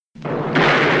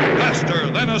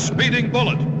than a speeding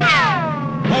bullet, more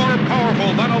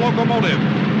powerful than a locomotive,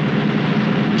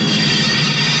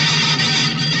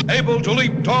 able to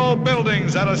leap tall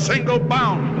buildings at a single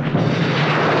bound. Look!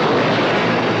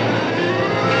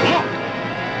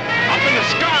 Up in the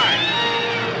sky!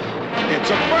 It's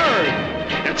a bird!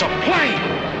 It's a plane!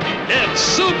 It's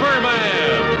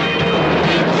Superman!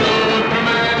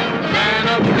 Superman, man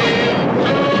of steel,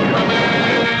 Superman!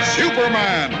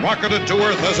 Superman rocketed to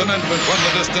Earth as an infant when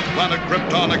the distant planet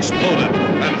Krypton exploded.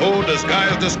 And who,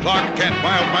 disguised as Clark Kent,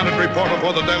 mild-mannered reporter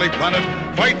for the Daily Planet,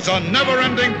 fights a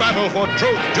never-ending battle for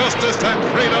truth, justice, and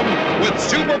freedom with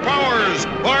superpowers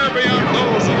far beyond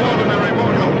those of ordinary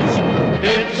mortals.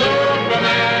 It's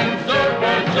Superman,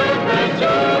 Superman!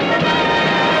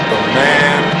 The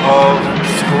Man of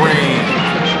Screen.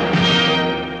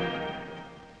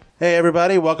 Hey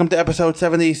everybody, welcome to episode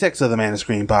 76 of the Man of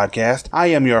Screen podcast. I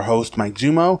am your host, Mike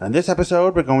Zumo, and this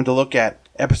episode we're going to look at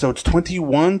episodes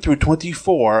 21 through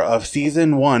 24 of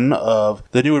season 1 of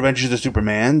The New Adventures of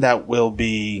Superman. That will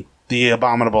be The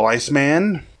Abominable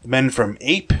Iceman, The Men from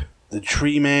Ape, The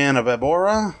Tree Man of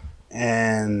Abora,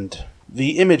 and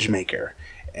The Image Maker.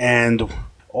 And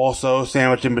also,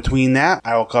 sandwiched in between that,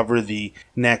 I will cover the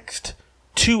next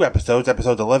two episodes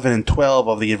 11 and 12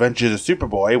 of The Adventures of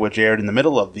Superboy, which aired in the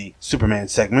middle of the Superman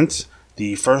segments.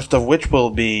 The first of which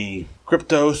will be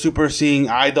Crypto Super Seeing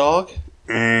Eye Dog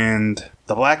and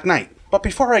The Black Knight. But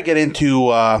before I get into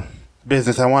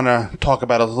business, I want to talk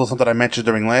about a little something I mentioned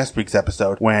during last week's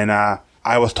episode when I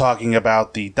was talking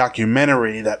about the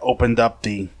documentary that opened up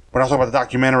when I was talking about the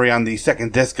documentary on the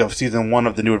second disc of season 1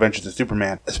 of The New Adventures of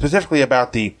Superman, specifically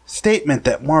about the statement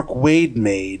that Mark Waid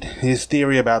made, his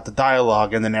theory about the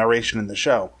dialogue and the narration in the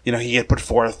show. You know, he had put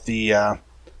forth the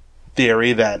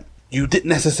theory that you didn't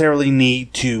necessarily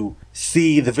need to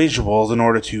see the visuals in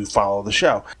order to follow the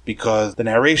show, because the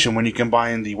narration, when you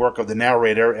combine the work of the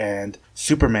narrator and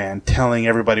Superman telling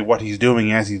everybody what he's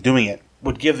doing as he's doing it,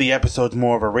 would give the episodes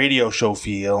more of a radio show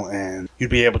feel, and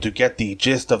you'd be able to get the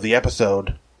gist of the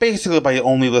episode basically by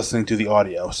only listening to the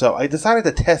audio. So I decided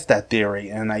to test that theory,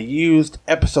 and I used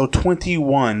episode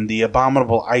 21, The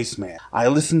Abominable Iceman. I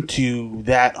listened to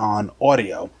that on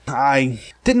audio. I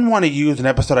didn't want to use an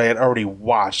episode I had already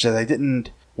watched, as I didn't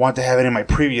want to have any of my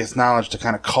previous knowledge to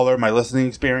kind of color my listening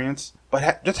experience.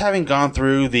 But just having gone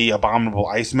through The Abominable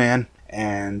Iceman,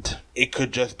 and it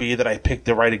could just be that I picked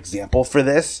the right example for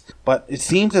this, but it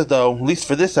seems as though, at least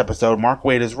for this episode, Mark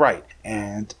Waid is right.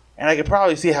 And I could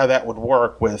probably see how that would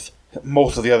work with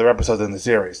most of the other episodes in the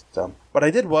series. So, what I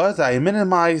did was I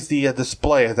minimized the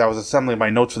display as I was assembling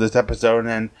my notes for this episode,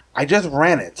 and I just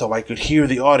ran it so I could hear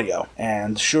the audio.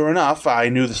 And sure enough, I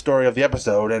knew the story of the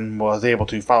episode and was able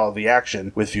to follow the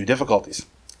action with few difficulties.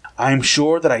 I'm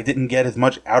sure that I didn't get as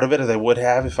much out of it as I would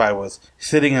have if I was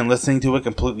sitting and listening to it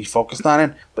completely focused on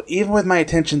it, but even with my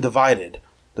attention divided,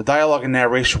 the dialogue and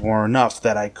narration were enough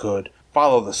that I could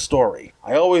follow the story.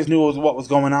 I always knew what was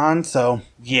going on, so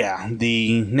yeah,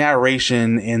 the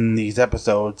narration in these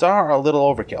episodes are a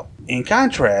little overkill. In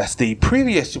contrast, the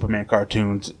previous Superman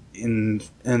cartoons in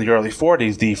the early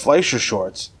 40s, the Fleischer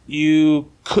shorts, you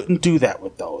couldn't do that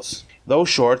with those. Those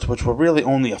shorts, which were really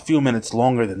only a few minutes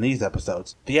longer than these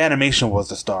episodes, the animation was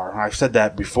the star. I've said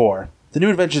that before. The New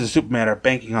Adventures of Superman are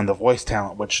banking on the voice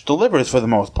talent, which delivers for the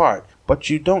most part, but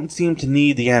you don't seem to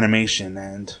need the animation,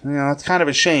 and, it's kind of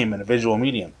a shame in a visual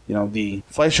medium. The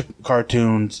Fleischer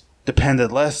cartoons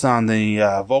depended less on the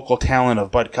vocal talent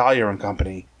of Bud Collyer and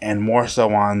company, and more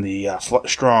so on the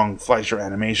strong Fleischer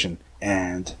animation.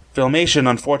 And Filmation,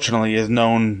 unfortunately, is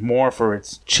known more for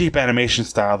its cheap animation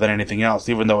style than anything else,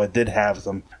 even though it did have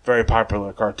some very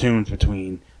popular cartoons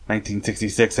between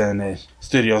 1966 and the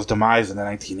studio's demise in the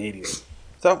 1980s.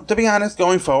 So, to be honest,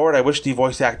 going forward, I wish the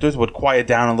voice actors would quiet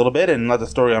down a little bit and let the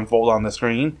story unfold on the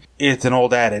screen. It's an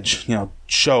old adage,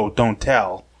 show, don't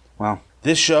tell. Well,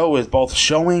 this show is both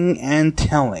showing and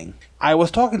telling. I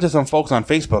was talking to some folks on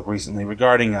Facebook recently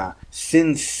regarding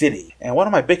Sin City, and one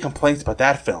of my big complaints about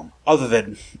that film, other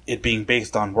than it being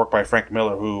based on work by Frank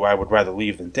Miller, who I would rather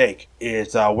leave than take,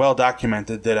 it's well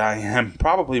documented that I am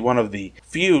probably one of the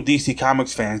few DC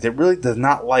Comics fans that really does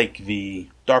not like the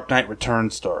Dark Knight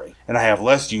Returns story, and I have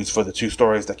less use for the two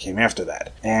stories that came after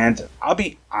that. And I'll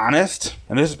be honest,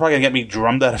 and this is probably going to get me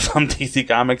drummed out of some DC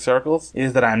Comics circles,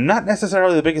 is that I'm not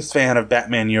necessarily the biggest fan of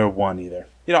Batman Year One either.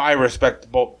 I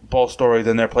respect both stories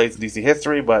and their place in DC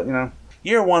history, but,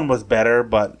 Year One was better,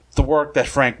 but the work that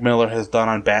Frank Miller has done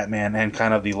on Batman and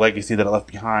kind of the legacy that it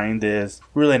left behind is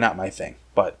really not my thing.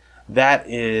 But that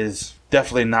is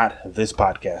definitely not this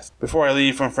podcast. Before I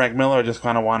leave from Frank Miller, I just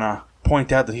kind of want to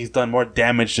point out that he's done more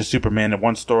damage to Superman in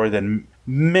one story than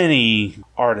many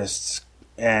artists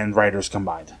and writers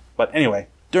combined. But anyway,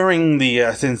 during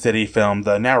the Sin City film,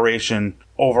 the narration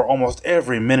over almost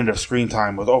every minute of screen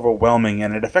time was overwhelming,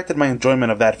 and it affected my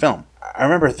enjoyment of that film. I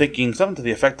remember thinking something to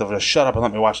the effect of just shut up and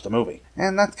let me watch the movie.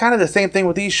 And that's kind of the same thing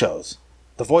with these shows.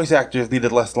 The voice actors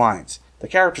needed less lines. The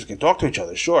characters can talk to each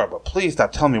other, sure, but please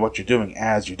stop telling me what you're doing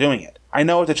as you're doing it. I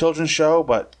know it's a children's show,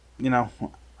 but,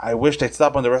 I wish they'd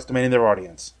stop underestimating their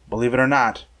audience. Believe it or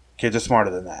not, kids are smarter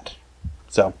than that.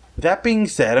 So, with that being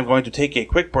said, I'm going to take a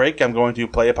quick break. I'm going to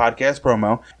play a podcast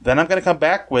promo. Then I'm going to come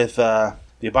back with The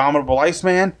Abominable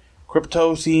Iceman,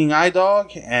 Crypto Seeing Eye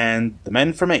Dog, and The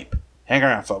Men from Ape. Hang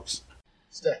around, folks.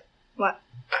 Steph. What?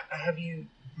 Have you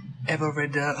ever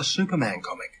read a Superman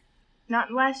comic? Not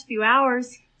in the last few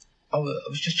hours. Oh, I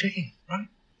was just checking, right?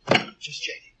 Just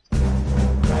checking.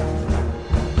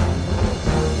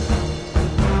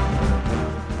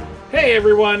 Hey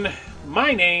everyone,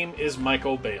 my name is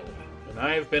Michael Bailey, and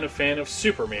I have been a fan of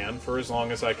Superman for as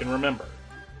long as I can remember.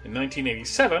 In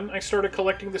 1987, I started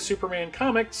collecting the Superman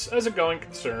comics as a going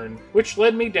concern, which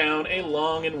led me down a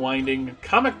long and winding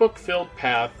comic book-filled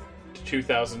path to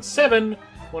 2007,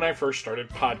 when I first started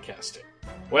podcasting.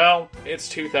 Well, it's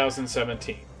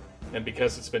 2017, and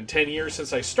because it's been 10 years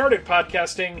since I started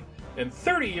podcasting, and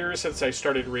 30 years since I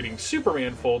started reading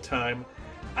Superman full-time,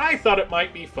 I thought it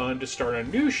might be fun to start a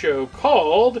new show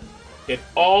called It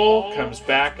All Comes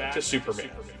Back to Superman.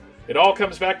 It All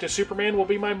Comes Back to Superman will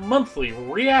be my monthly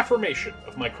reaffirmation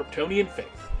of my Kryptonian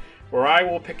faith, where I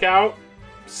will pick out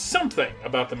something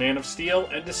about the Man of Steel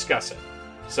and discuss it.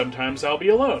 Sometimes I'll be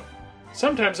alone.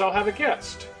 Sometimes I'll have a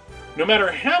guest. No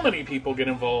matter how many people get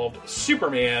involved,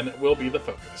 Superman will be the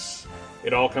focus.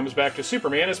 It All Comes Back to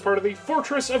Superman is part of the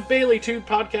Fortress of Baileytude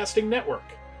podcasting network.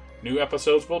 New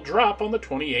episodes will drop on the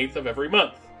 28th of every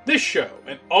month. This show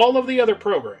and all of the other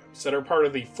programs that are part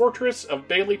of the Fortress of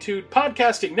Baileytude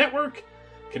podcasting network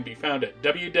can be found at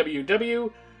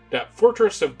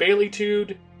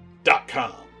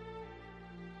www.fortressofbaileytude.com.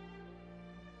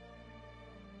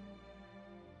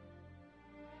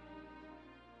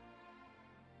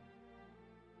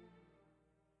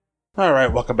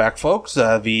 Alright, welcome back, folks.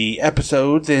 The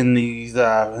episodes in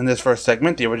this first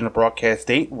segment, the original broadcast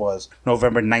date was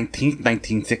November 19th,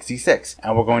 1966.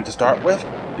 And we're going to start with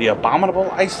The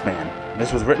Abominable Iceman.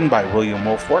 This was written by William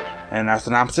Wolfort, and our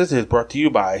synopsis is brought to you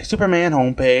by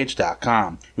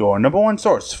SupermanHomepage.com, your number one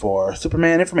source for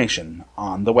Superman information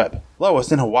on the web.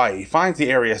 Lois in Hawaii finds the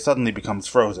area suddenly becomes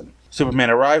frozen. Superman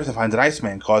arrives and finds an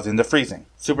Iceman causing the freezing.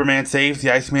 Superman saves the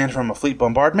Iceman from a fleet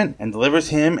bombardment and delivers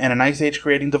him and an Ice Age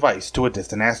creating device to a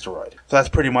distant asteroid. So that's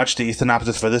pretty much the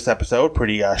synopsis for this episode.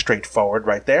 Pretty straightforward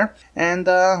right there. And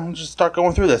we'll just start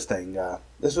going through this thing.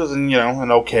 This was an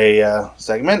okay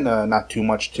segment. Not too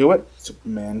much to it.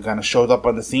 Superman kind of shows up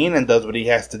on the scene and does what he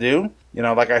has to do.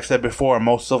 Like I've said before,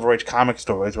 most Silver Age comic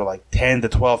stories were like 10 to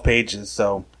 12 pages.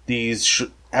 So these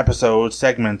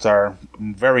segments are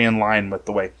very in line with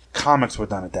the way comics were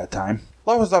done at that time.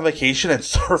 Lois was on vacation and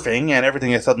surfing, and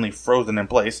everything is suddenly frozen in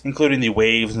place, including the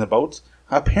waves and the boats.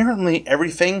 Apparently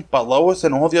everything but Lois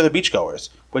and all the other beachgoers,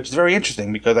 which is very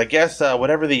interesting because I guess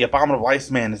whatever the Abominable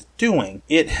Iceman is doing,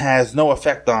 it has no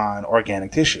effect on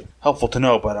organic tissue. Helpful to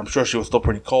know, but I'm sure she was still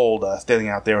pretty cold standing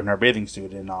out there in her bathing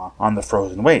suit on the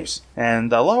frozen waves.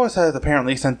 And Lois has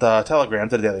apparently sent a telegram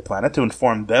to the Daily Planet to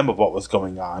inform them of what was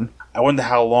going on. I wonder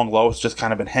how long Lois just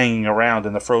kind of been hanging around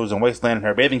in the frozen wasteland in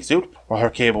her bathing suit while her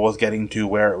cable was getting to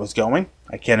where it was going.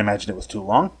 I can't imagine it was too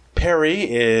long. Perry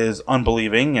is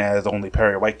unbelieving, as only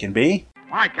Perry White can be.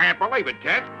 I can't believe it,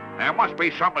 Kent. There must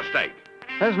be some mistake.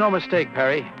 There's no mistake,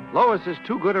 Perry. Lois is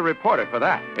too good a reporter for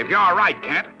that. If you're right,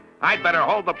 Kent, I'd better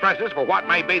hold the presses for what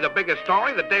may be the biggest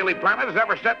story the Daily Planet has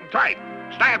ever set in type.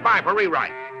 Stand by for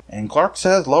rewrite. And Clark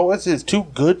says Lois is too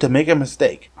good to make a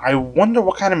mistake. I wonder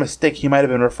what kind of mistake he might have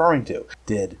been referring to.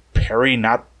 Did Perry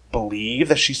not believe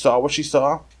that she saw what she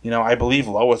saw? I believe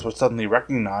Lois would suddenly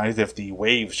recognize if the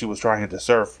waves she was trying to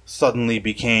surf suddenly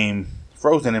became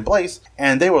frozen in place,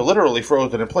 and they were literally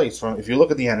frozen in place. If you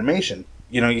look at the animation,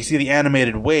 you see the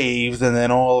animated waves, and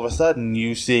then all of a sudden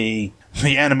you see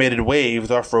the animated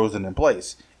waves are frozen in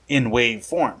place in wave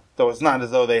form. So it's not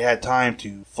as though they had time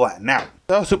to flatten out.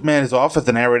 So Superman is off, as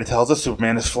the narrator tells us.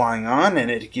 Superman is flying on, and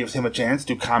it gives him a chance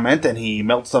to comment, and he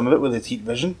melts some of it with his heat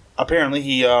vision. Apparently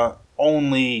he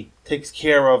only takes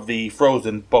care of the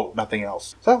frozen boat, nothing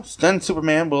else. So then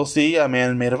Superman will see a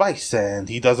man made of ice, and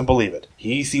he doesn't believe it.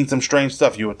 He's seen some strange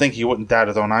stuff. You would think he wouldn't doubt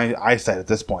his own eyesight at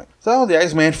this point. So the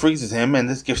Iceman freezes him, and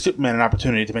this gives Superman an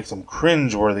opportunity to make some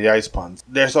cringe-worthy ice puns.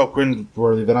 They're so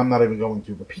cringe-worthy that I'm not even going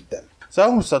to repeat them.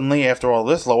 So, suddenly, after all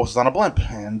this, Lois is on a blimp,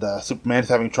 and Superman is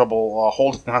having trouble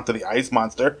holding onto the ice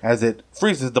monster as it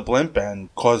freezes the blimp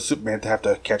and causes Superman to have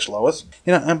to catch Lois.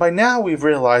 And by now we've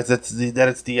realized that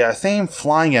it's the same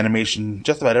flying animation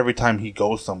just about every time he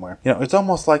goes somewhere. It's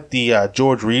almost like the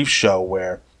George Reeves show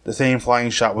where the same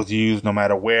flying shot was used no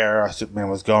matter where Superman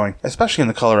was going. Especially in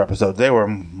the color episodes, they were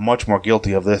much more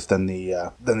guilty of this than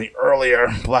the earlier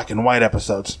black and white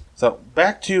episodes. So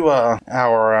back to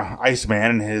our Iceman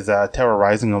and his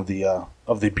terrorizing of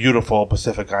the beautiful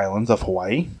Pacific Islands of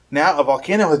Hawaii. Now a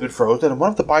volcano has been frozen, and one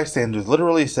of the bystanders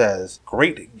literally says,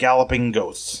 "Great galloping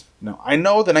ghosts." I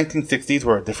know the 1960s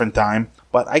were a different time,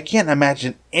 but I can't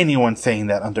imagine anyone saying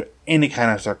that under any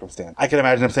kind of circumstance. I can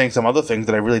imagine them saying some other things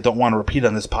that I really don't want to repeat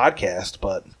on this podcast,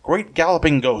 but great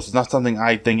galloping ghost is not something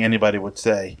I think anybody would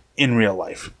say in real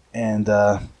life. And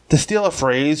to steal a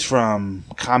phrase from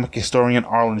comic historian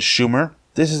Arlen Schumer,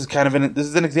 this is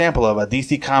an example of a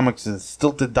DC Comics'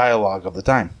 stilted dialogue of the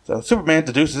time. So Superman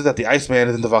deduces that the Iceman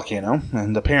is in the volcano,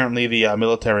 and apparently the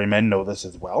military men know this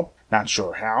as well. Not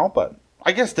sure how, but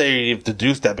I guess they've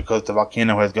deduced that because the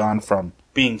volcano has gone from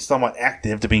being somewhat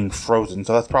active to being frozen,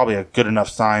 so that's probably a good enough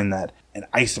sign that an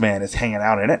Iceman is hanging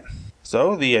out in it.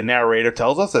 So the narrator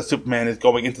tells us that Superman is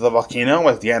going into the volcano,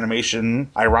 as the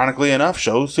animation, ironically enough,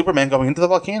 shows Superman going into the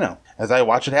volcano as I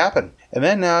watch it happen. And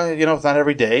then, it's not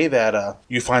every day that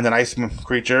you find an ice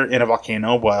creature in a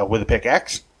volcano with a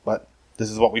pickaxe, but this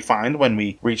is what we find when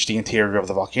we reach the interior of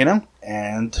the volcano.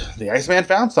 And the Iceman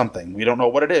found something. We don't know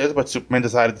what it is, but Superman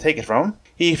decided to take it from him.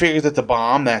 He figures it's a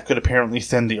bomb that could apparently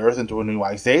send the Earth into a new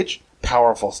ice age.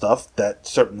 Powerful stuff, that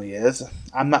certainly is.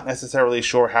 I'm not necessarily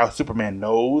sure how Superman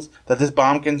knows that this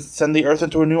bomb can send the Earth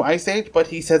into a new ice age, but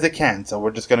he says it can, so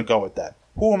we're just going to go with that.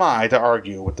 Who am I to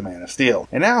argue with the Man of Steel?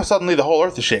 And now suddenly the whole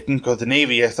Earth is shaking because the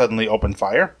Navy has suddenly opened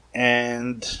fire,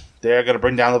 and they're going to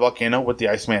bring down the volcano with the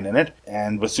Iceman in it,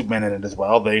 and with Superman in it as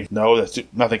well. They know that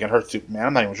nothing can hurt Superman.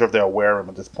 I'm not even sure if they're aware of him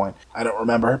at this point. I don't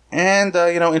remember. And,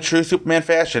 in true Superman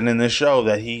fashion in this show,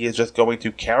 that he is just going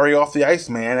to carry off the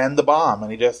Iceman and the bomb,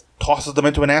 and he just tosses them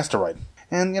into an asteroid.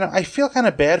 And, I feel kind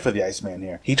of bad for the Iceman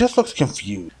here. He just looks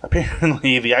confused.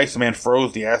 Apparently, the Iceman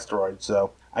froze the asteroid,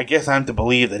 so I guess I'm to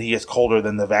believe that he is colder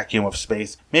than the vacuum of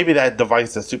space. Maybe that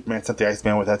device that Superman sent the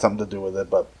Iceman with had something to do with it,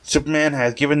 but Superman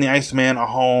has given the Iceman a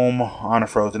home on a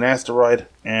frozen asteroid,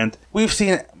 and we've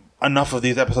seen enough of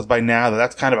these episodes by now that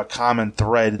that's kind of a common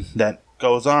thread that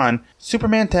goes on.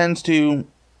 Superman tends to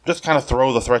just kind of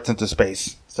throw the threats into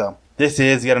space, so this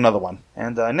is yet another one.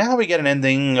 And now we get an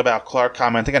ending about Clark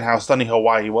commenting on how sunny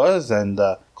Hawaii was, and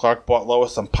Clark bought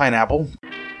Lois some pineapple.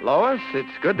 Lois,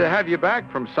 it's good to have you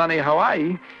back from sunny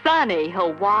Hawaii. Sunny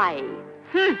Hawaii.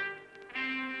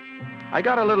 I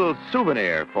got a little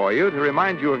souvenir for you to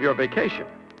remind you of your vacation.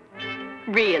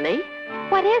 Really?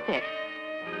 What is it?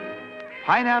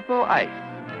 Pineapple ice.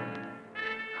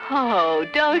 Oh,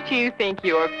 don't you think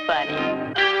you're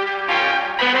funny?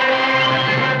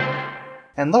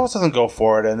 And Lois doesn't go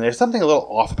for it, and there's something a little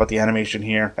off about the animation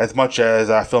here, as much as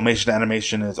Filmation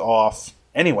animation is off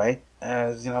anyway.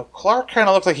 As, Clark kind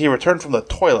of looks like he returned from the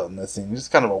toilet in this scene.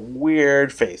 Just kind of a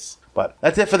weird face. But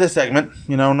that's it for this segment.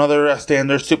 Another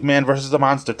standard Superman versus the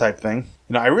monster type thing.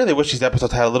 I really wish these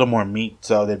episodes had a little more meat,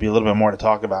 so there'd be a little bit more to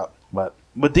talk about. But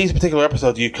with these particular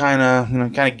episodes, you kind of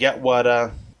get what,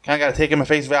 kind of got to take them at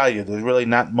face value. There's really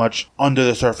not much under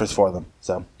the surface for them.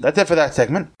 So that's it for that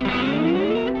segment.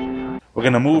 We're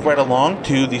going to move right along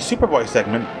to the Superboy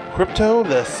segment, Crypto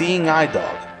the Seeing Eye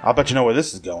Dog. I'll bet you know where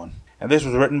this is going. And this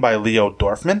was written by Leo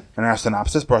Dorfman, and our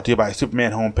synopsis, brought to you by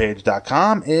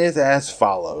SupermanHomepage.com, is as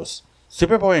follows.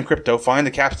 Superboy and Crypto find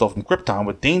a capsule from Krypton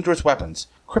with dangerous weapons.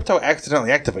 Crypto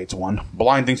accidentally activates one,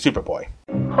 blinding Superboy.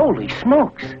 Holy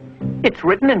smokes! It's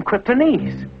written in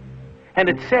Kryptonese. And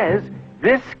it says,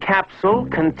 this capsule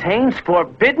contains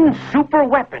forbidden super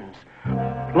weapons,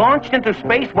 launched into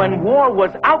space when war was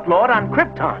outlawed on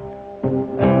Krypton.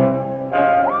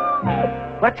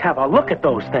 Let's have a look at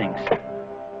those things.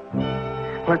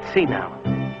 Let's see now.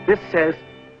 This says,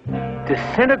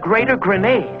 disintegrator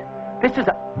grenade. This is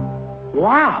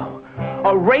wow!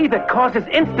 A ray that causes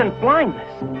instant blindness.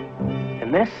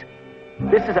 And this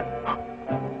is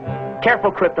a...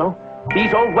 Careful, Crypto.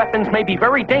 These old weapons may be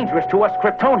very dangerous to us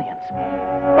Kryptonians.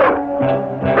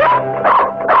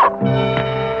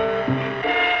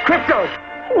 Crypto!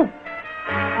 Ooh.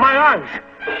 My eyes!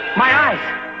 My eyes!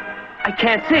 I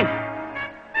can't see.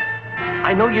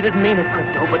 I know you didn't mean it,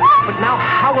 Crypto, but now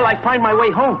how will I find my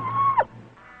way home?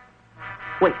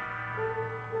 Wait.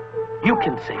 You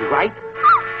can see, right?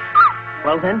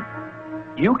 Well then,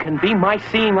 you can be my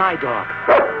seeing eye dog.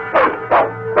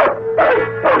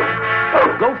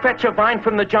 Go fetch a vine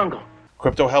from the jungle.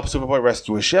 Krypto helps Superboy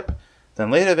rescue his ship. Then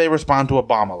later they respond to a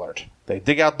bomb alert. They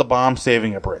dig out the bomb,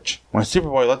 saving a bridge. When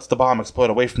Superboy lets the bomb explode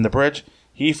away from the bridge,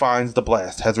 he finds the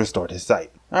blast has restored his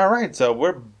sight. Alright, so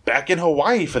we're back in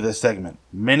Hawaii for this segment.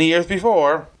 Many years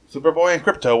before, Superboy and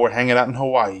Krypto were hanging out in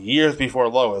Hawaii, years before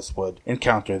Lois would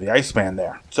encounter the Iceman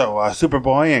there. So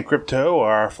Superboy and Krypto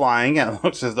are flying, and it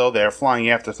looks as though they're flying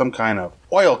after some kind of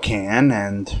oil can,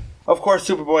 and of course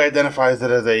Superboy identifies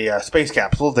it as a space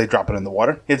capsule as they drop it in the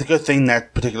water. It's a good thing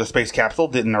that particular space capsule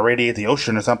didn't irradiate the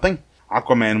ocean or something.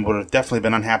 Aquaman would have definitely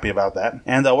been unhappy about that.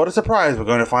 And what a surprise, we're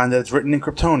going to find that it's written in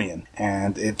Kryptonian.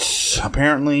 And it's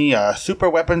apparently super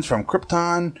weapons from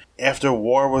Krypton after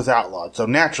war was outlawed. So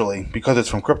naturally, because it's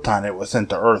from Krypton, it was sent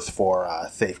to Earth for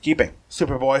safekeeping.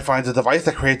 Superboy finds a device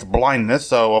that creates blindness,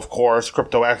 so of course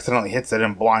Krypto accidentally hits it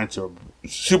and blinds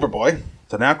Superboy.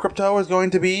 So now Krypto is going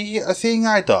to be a seeing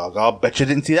eye dog. I'll bet you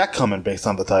didn't see that coming based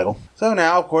on the title. So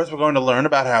now, of course, we're going to learn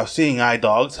about how seeing eye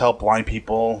dogs help blind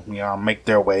people, make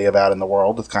their way about in the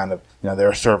world. It's kind of,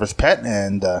 they're a service pet,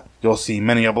 and you'll see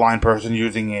many a blind person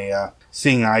using a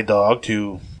seeing eye dog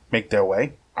to make their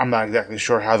way. I'm not exactly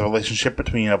sure how the relationship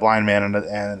between a blind man and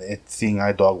a seeing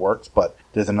eye dog works, but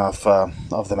there's enough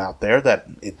of them out there that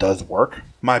it does work.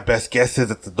 My best guess is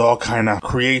that the dog kind of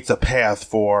creates a path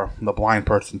for the blind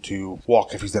person to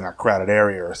walk if he's in a crowded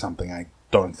area or something. I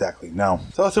don't exactly know.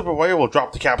 So Superboy will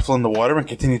drop the capsule in the water and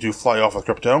continue to fly off with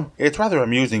Krypto. It's rather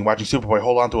amusing watching Superboy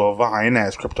hold onto a vine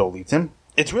as Krypto leads him.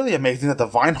 It's really amazing that the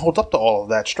vine holds up to all of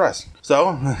that stress.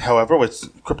 So, however,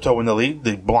 with Krypto in the lead,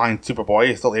 the blind Superboy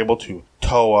is still able to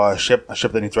tow a ship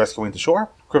that needs rescuing to shore.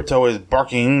 Krypto is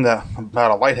barking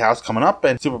about a lighthouse coming up,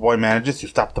 and Superboy manages to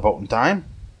stop the boat in time.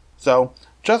 So,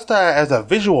 just as a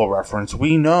visual reference,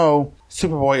 we know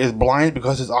Superboy is blind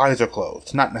because his eyes are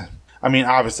closed.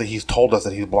 Obviously he's told us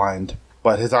that he's blind,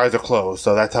 but his eyes are closed,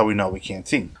 so that's how we know we can't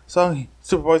see. So,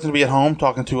 Superboy's going to be at home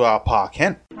talking to Pa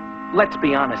Kent. Let's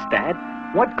be honest, Dad.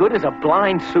 What good is a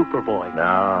blind Superboy?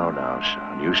 No,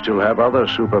 son. You still have other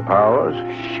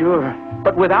superpowers. Sure.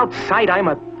 But without sight,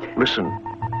 Listen.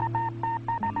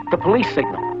 The police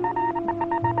signal.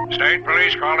 State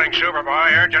police calling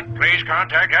Superboy. Urgent. Please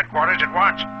contact headquarters at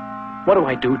once. What do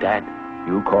I do, Dad?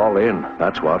 You call in.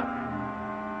 That's what.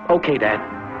 Okay, Dad.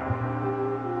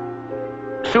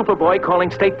 Superboy calling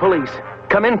state police.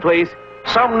 Come in, please.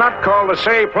 Some nut called to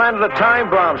say he planted a time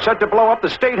bomb set to blow up the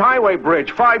state highway bridge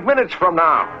 5 minutes from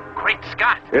now. Great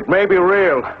Scott. It may be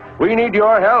real. We need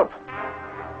your help.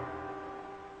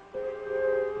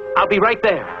 I'll be right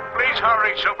there. Please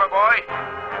hurry,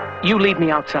 Superboy. You leave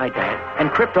me outside, Dad, and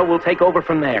Krypto will take over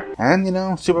from there. And,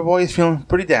 Superboy is feeling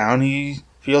pretty down. He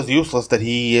feels useless that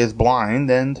he is blind,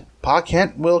 and Pa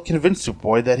Kent will convince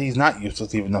Superboy that he's not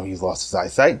useless even though he's lost his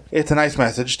eyesight. It's a nice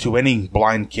message to any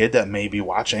blind kid that may be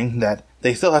watching that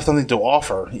they still have something to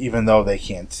offer even though they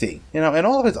can't see. And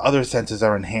all of his other senses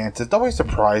are enhanced. It's always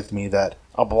surprised me that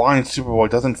a blind Superboy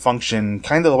doesn't function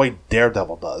kind of the way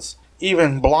Daredevil does.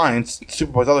 Even blind,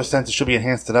 Superboy's other senses should be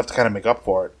enhanced enough to kind of make up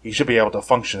for it. He should be able to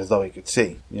function as though he could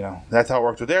see. That's how it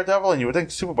works with Daredevil, and you would think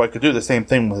Superboy could do the same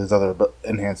thing with his other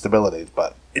enhanced abilities,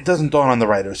 but it doesn't dawn on the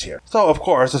writers here. So, of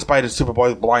course, despite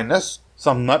Superboy's blindness,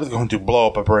 some nut is going to blow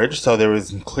up a bridge, so there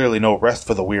is clearly no rest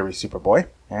for the weary Superboy.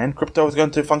 And Krypto is going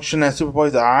to function as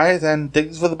Superboy's eyes and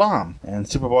digs for the bomb. And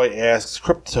Superboy asks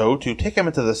Krypto to take him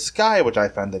into the sky, which I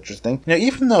found interesting.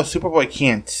 Even though Superboy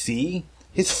can't see,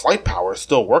 his flight powers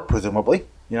still work, presumably.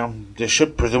 There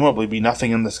should presumably be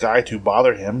nothing in the sky to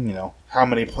bother him. How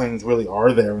many planes really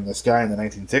are there in the sky in the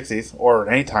 1960s? Or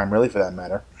at any time, really, for that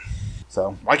matter.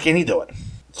 So, why can't he do it?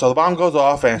 So the bomb goes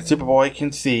off, and Superboy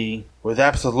can see with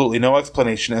absolutely no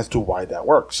explanation as to why that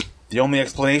works. The only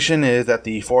explanation is that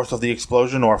the force of the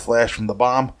explosion or flash from the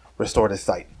bomb restored his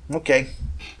sight. Okay.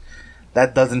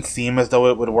 That doesn't seem as though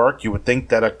it would work. You would think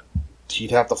that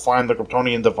he'd have to find the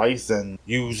Kryptonian device and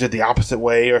use it the opposite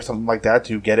way or something like that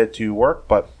to get it to work,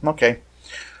 but okay.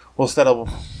 We'll settle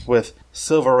with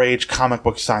Silver Age comic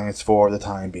book science for the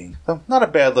time being. So, not a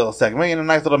bad little segment, and a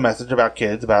nice little message about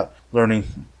kids, about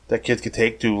learning that kids could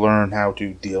take to learn how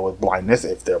to deal with blindness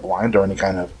if they're blind or any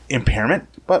kind of impairment.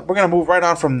 But we're going to move right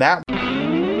on from that.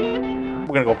 We're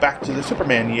going to go back to the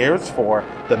Superman years for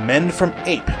The Men from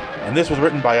Ape. And this was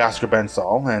written by Oscar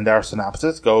Bensall, and our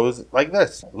synopsis goes like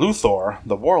this. Luthor,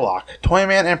 the Warlock,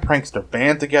 Toyman, and Prankster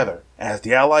band together as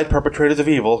the allied perpetrators of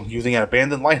evil using an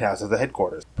abandoned lighthouse as the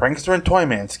headquarters. Prankster and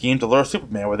Toyman scheme to lure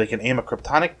Superman where they can aim a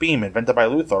kryptonic beam invented by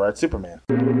Luthor at Superman.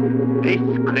 This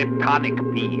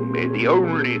kryptonic beam is the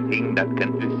only thing that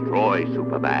can destroy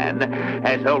Superman.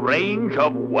 Has a range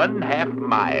of 1/2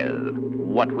 mile.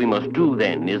 What we must do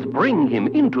then is bring him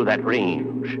into that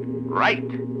range. Right.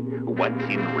 Once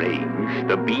in range,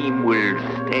 the beam will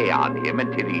stay on him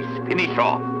until he's finished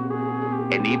off.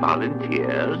 Any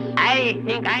volunteers? I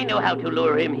think I know how to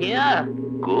lure him here.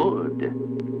 Good.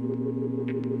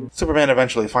 Superman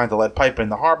eventually finds a lead pipe in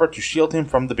the harbor to shield him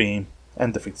from the beam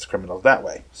and defeats the criminals that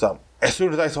way. So, as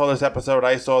soon as I saw this episode,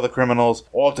 I saw the criminals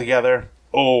all together.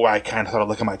 Oh, I kind of started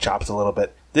licking my chops a little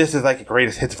bit. This is like a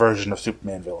greatest hits version of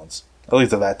Superman villains, at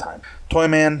least at that time.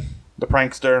 Toyman, the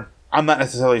prankster. I'm not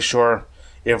necessarily sure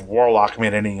if Warlock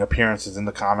made any appearances in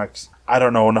the comics. I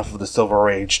don't know enough of the Silver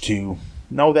Age to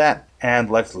know that.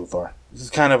 And Lex Luthor. This is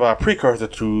kind of a precursor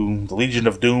to the Legion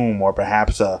of Doom, or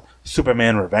perhaps a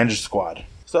Superman Revenge Squad.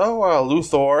 So,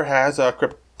 Luthor has a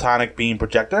kryptonic beam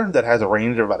projector that has a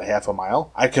range of about a half a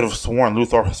mile. I could have sworn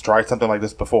Luthor has tried something like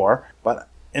this before, but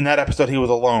in that episode he was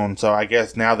alone, so I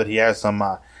guess now that he has some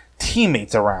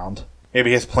teammates around,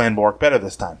 maybe his plan will work better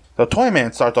this time. So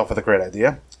Toyman starts off with a great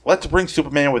idea. Let's bring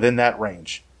Superman within that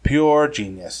range. Pure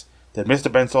genius. Did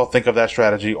Mr. Bensall think of that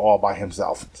strategy all by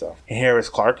himself? So here is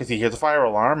Clark as he hears a fire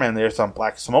alarm, and there's some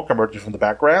black smoke emerging from the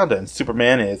background, and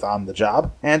Superman is on the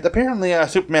job. And apparently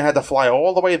Superman had to fly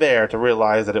all the way there to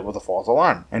realize that it was a false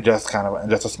alarm, and just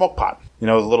a smoke pot. You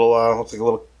know, the little looks like a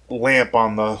little lamp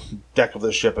on the deck of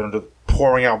the ship, and just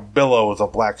pouring out billows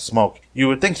of black smoke. You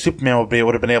would think Superman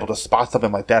would have been able to spot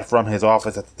something like that from his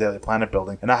office at the Daily Planet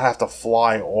building, and not have to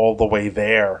fly all the way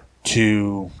there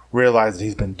to realize that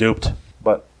he's been duped.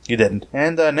 But he didn't.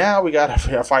 And now we got a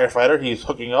firefighter. He's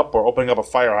hooking up or opening up a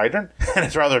fire hydrant. And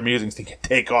it's rather amusing to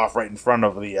take off right in front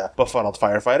of the befuddled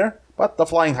firefighter. But the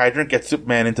flying hydrant gets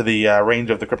Superman into the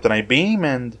range of the kryptonite beam,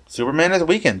 and Superman is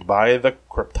weakened by the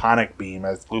kryptonic beam,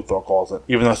 as Luthor calls it,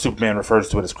 even though Superman refers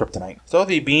to it as kryptonite. So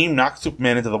the beam knocks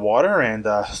Superman into the water, and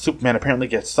Superman apparently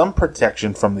gets some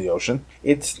protection from the ocean.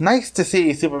 It's nice to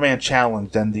see Superman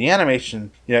challenged, and the animation,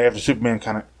 after Superman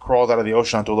kind of crawls out of the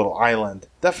ocean onto a little island,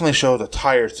 definitely shows a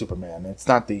tired Superman. It's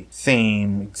not the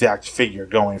same exact figure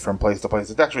going from place to place.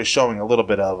 It's actually showing a little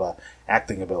bit of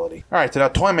acting ability. Alright, so now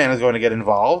Toyman is going to get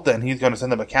involved, and he's going to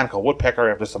send a mechanical woodpecker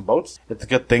after some boats. It's a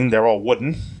good thing they're all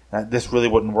wooden. This really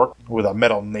wouldn't work with a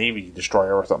metal Navy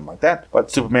destroyer or something like that.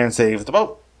 But Superman saves the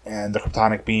boat, and the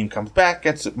kryptonic beam comes back,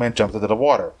 and Superman jumps into the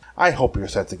water. I hope you're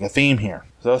sensing a theme here.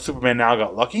 So Superman now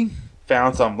got lucky,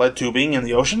 found some lead tubing in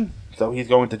the ocean, so he's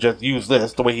going to just use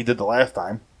this the way he did the last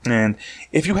time. And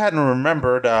if you hadn't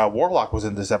remembered, Warlock was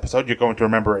in this episode, you're going to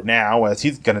remember it now, as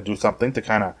he's going to do something to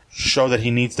kind of show that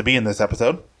he needs to be in this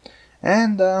episode.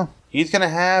 And he's going to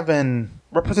have a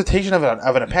representation of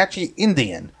an Apache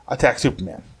Indian attack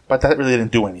Superman. But that really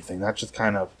didn't do anything. That's just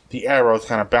the arrows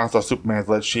kind of bounced off Superman's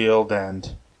lead shield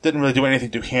and didn't really do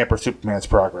anything to hamper Superman's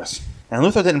progress. And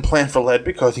Luthor didn't plan for lead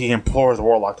because he implores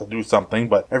Warlock to do something,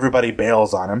 but everybody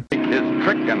bails on him. His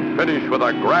trick and finish with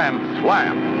a grand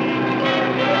slam.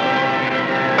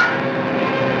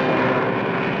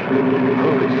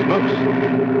 Holy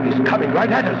smokes. He's coming right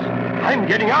at us. I'm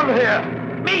getting out of here.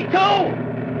 Me too!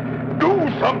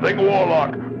 Do something,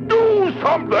 Warlock. Do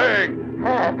something!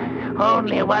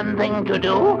 Only one thing to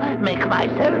do. Make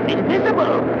myself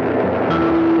invisible.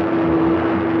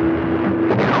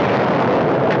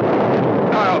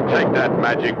 I'll take that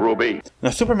magic ruby.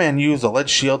 Now, Superman used a lead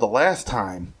shield the last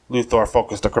time Luthor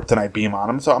focused a kryptonite beam on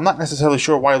him, so I'm not necessarily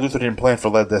sure why Luthor didn't plan for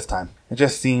lead this time. It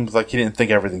just seems like he didn't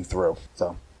think everything through.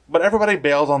 But everybody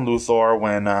bails on Luthor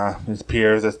when it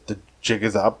appears that the jig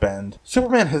is up, and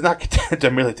Superman is not content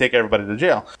to merely take everybody to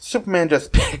jail. Superman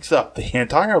just picks up the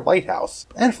entire lighthouse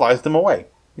and flies them away.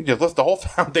 He just lifts the whole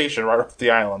foundation right off the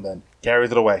island and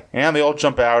carries it away. And they all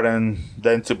jump out, and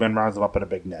then Superman rounds them up in a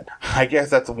big net. I guess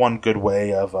that's one good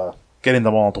way of getting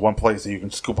them all into one place so you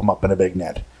can scoop them up in a big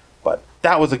net. But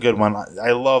that was a good one.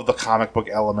 I love the comic book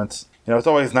elements. It's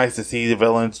always nice to see the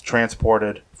villains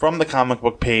transported from the comic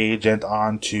book page and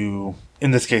onto,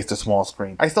 in this case, the small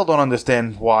screen. I still don't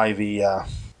understand why the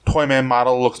Toyman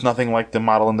model looks nothing like the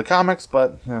model in the comics,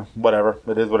 but whatever.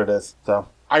 It is what it is. So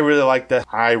I really like that.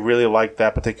 I really like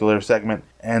that particular segment.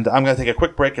 And I'm going to take a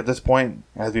quick break at this point,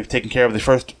 as we've taken care of the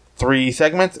first 3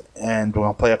 segments, and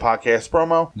we'll play a podcast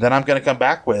promo. Then I'm going to come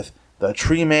back with the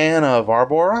Tree Man of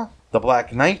Arbora, the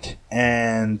Black Knight,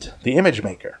 and the Image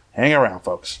Maker. Hang around,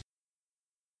 folks.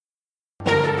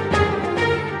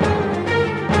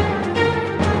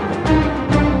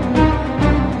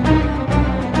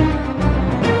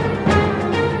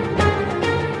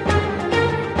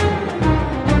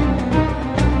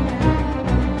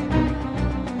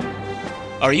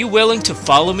 Are you willing to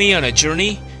follow me on a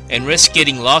journey and risk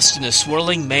getting lost in a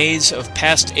swirling maze of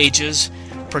past ages,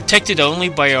 protected only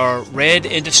by our red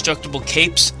indestructible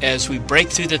capes as we break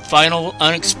through the final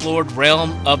unexplored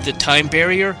realm of the time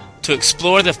barrier? to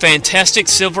explore the fantastic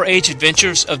Silver Age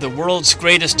adventures of the world's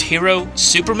greatest hero,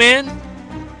 Superman?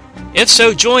 If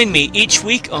so, join me each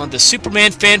week on the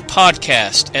Superman Fan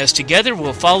Podcast, as together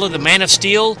we'll follow the Man of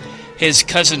Steel, his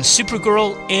cousin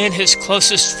Supergirl, and his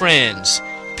closest friends,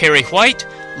 Perry White,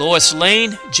 Lois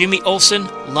Lane, Jimmy Olsen,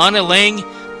 Lana Lang,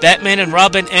 Batman and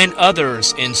Robin, and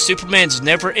others in Superman's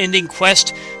never-ending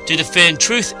quest to defend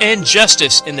truth and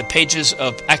justice in the pages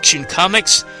of Action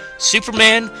Comics,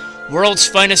 Superman, World's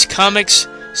Finest Comics,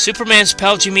 Superman's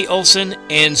pal Jimmy Olsen,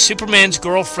 and Superman's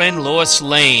girlfriend Lois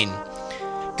Lane.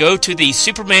 Go to the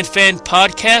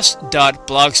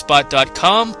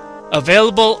supermanfanpodcast.blogspot.com,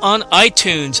 available on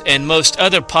iTunes and most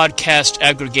other podcast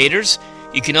aggregators.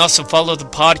 You can also follow the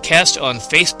podcast on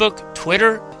Facebook,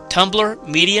 Twitter, Tumblr,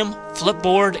 Medium,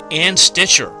 Flipboard, and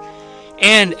Stitcher.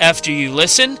 And after you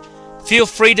listen, feel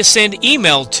free to send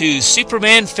email to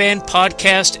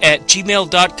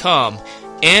supermanfanpodcast@gmail.com.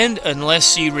 And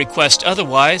unless you request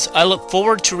otherwise, I look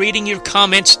forward to reading your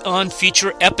comments on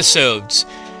future episodes.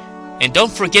 And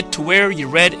don't forget to wear your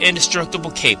red indestructible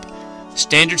cape,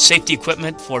 standard safety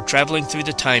equipment for traveling through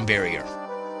the time barrier.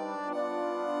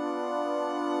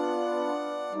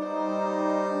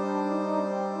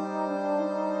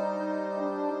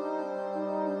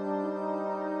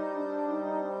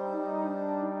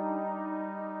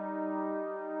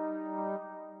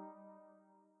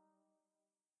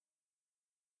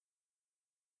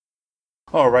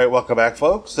 Alright, welcome back,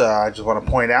 folks. I just want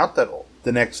to point out that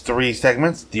the next three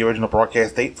segments, the original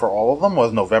broadcast date for all of them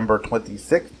was November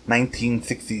 26,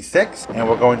 1966, and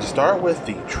we're going to start with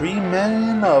The Tree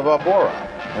Men of Abora.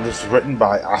 And this is written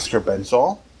by Oscar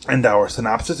Bensall, and our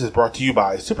synopsis is brought to you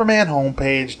by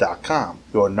SupermanHomepage.com,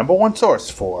 your number one source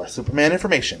for Superman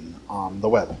information on the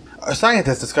web. A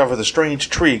scientist discovers a strange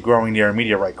tree growing near a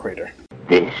meteorite crater.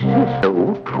 This is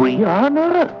no tree on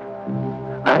Earth.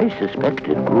 I suspect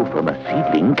it grew from a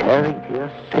seedling carried here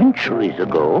centuries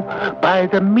ago by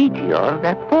the meteor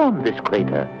that formed this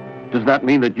crater. Does that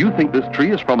mean that you think this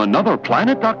tree is from another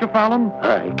planet, Dr. Fallon?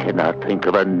 I cannot think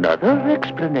of another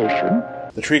explanation.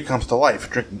 The tree comes to life,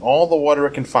 drinking all the water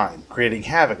it can find, creating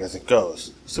havoc as it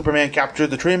goes. Superman captures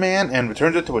the Tree Man and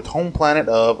returns it to its home planet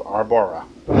of Arbora.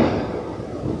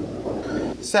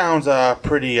 Sounds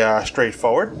pretty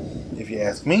straightforward, if you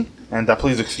ask me. And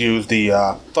please excuse the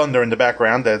thunder in the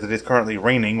background, as it is currently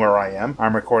raining where I am.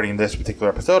 I'm recording this particular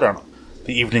episode on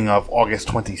the evening of August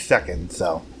 22nd,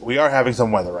 so we are having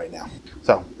some weather right now.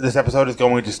 So, this episode is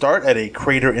going to start at a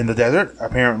crater in the desert.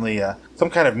 Apparently, some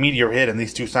kind of meteor hit, and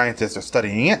these two scientists are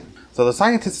studying it. So the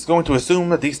scientist is going to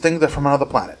assume that these things are from another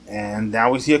planet. And now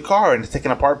we see a car, and it's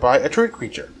taken apart by a tree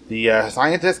creature. The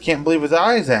scientist can't believe his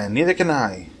eyes, and neither can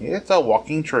I. It's a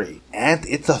walking tree. And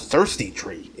it's a thirsty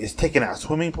tree. It's taking out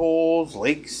swimming pools,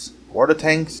 lakes, water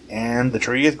tanks, and the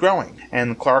tree is growing.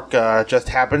 And Clark just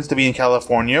happens to be in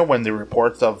California when the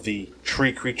reports of the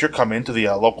tree creature come into the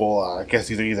local, I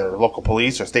guess either local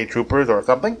police or state troopers or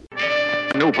something.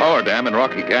 A new power dam in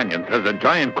Rocky Canyon says a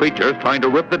giant creature is trying to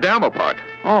rip the dam apart.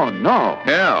 Oh, no.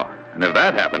 Yeah, and if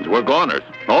that happens, we're goners.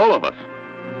 All of us.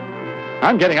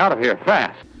 I'm getting out of here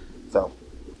fast. So,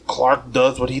 Clark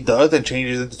does what he does and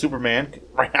changes into Superman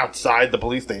right outside the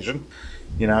police station.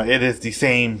 You know, it is the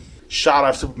same shot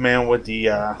of Superman with the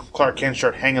Clark Kent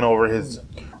shirt hanging over his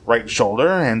right shoulder,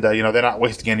 and they're not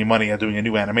wasting any money on doing a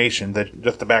new animation.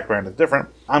 Just the background is different.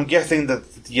 I'm guessing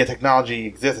that the technology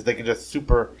exists that they can just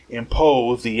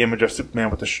superimpose the image of Superman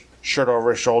with the shirt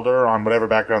over his shoulder on whatever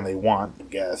background they want, I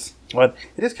guess. But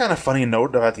it is kind of funny to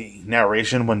note about the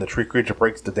narration when the tree creature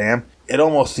breaks the dam. It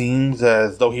almost seems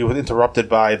as though he was interrupted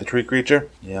by the tree creature.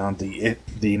 You know,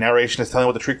 the narration is telling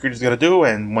what the tree creature is going to do,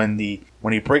 and when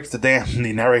he breaks the dam,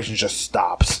 the narration just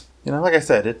stops. You know, like I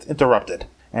said, it's interrupted.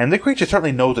 And the creature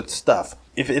certainly knows its stuff.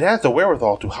 If it has the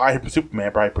wherewithal to hide from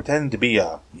Superman by pretending to be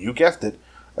you guessed it,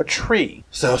 a tree.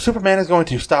 So Superman is going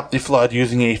to stop the flood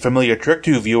using a familiar trick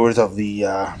to viewers of the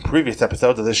previous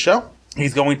episodes of this show.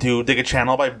 He's going to dig a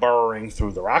channel by burrowing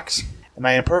through the rocks. And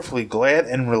I am perfectly glad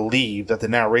and relieved that the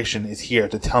narration is here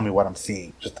to tell me what I'm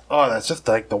seeing. That's just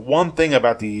like the one thing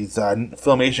about these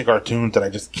Filmation cartoons that I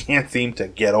just can't seem to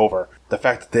get over. The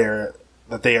fact that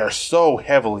they are so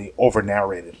heavily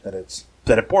over-narrated that it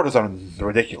borders on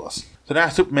ridiculous. So now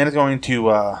Superman is going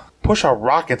to push a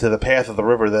rock into the path of the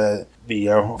river. The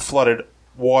flooded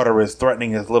water is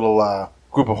threatening his little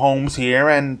group of homes here,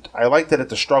 and I like that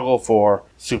it's a struggle for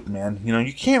Superman. You know,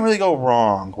 you can't really go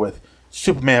wrong with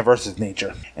Superman versus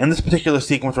nature. And this particular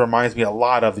sequence reminds me a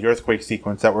lot of the earthquake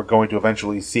sequence that we're going to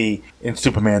eventually see in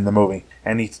Superman the movie.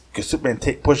 And Superman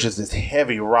pushes this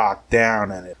heavy rock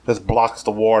down, and it just blocks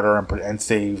the water and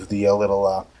saves the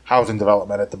little housing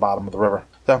development at the bottom of the river.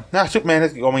 So now Superman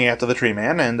is going after the tree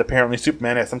man, and apparently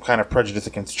Superman has some kind of prejudice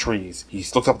against trees. He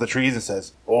looks up at the trees and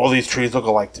says, all these trees look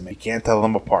alike to me. You can't tell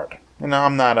them apart.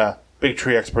 I'm not a big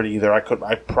tree expert either. I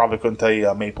probably couldn't tell you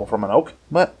a maple from an oak,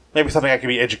 but maybe something I could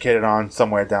be educated on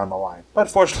somewhere down the line.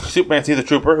 But fortunately, Superman sees a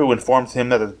trooper who informs him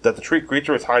that the tree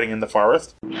creature is hiding in the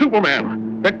forest.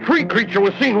 Superman, that tree creature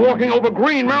was seen walking over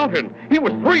Green Mountain. He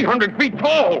was 300 feet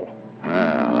tall.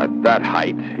 Well, at that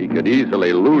height, he could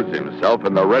easily lose himself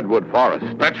in the redwood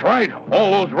forest. That's right.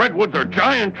 All those redwoods are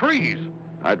giant trees.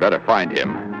 I'd better find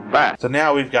him fast. So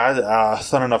now we've got a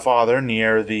son and a father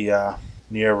near the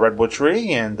near redwood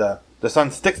tree, and the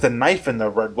son sticks the knife in the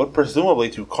redwood,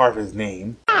 presumably to carve his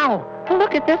name. Ow!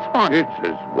 Look at this one. It's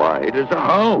as wide as a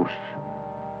house.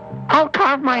 I'll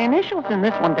carve my initials in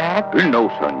this one, Dad. No,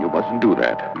 son, you mustn't do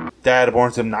that. Dad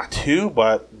warns him not to,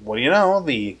 but what do you know?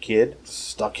 The kid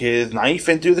stuck his knife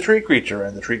into the tree creature,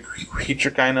 and the tree creature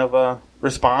kind of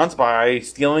responds by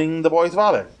stealing the boy's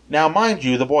father. Now, mind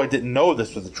you, the boy didn't know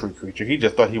this was a tree creature. He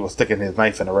just thought he was sticking his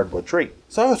knife in a redwood tree.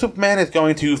 So Superman is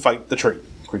going to fight the tree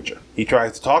creature. He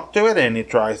tries to talk to it, and it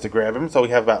tries to grab him. So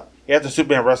after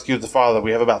Superman rescues the father,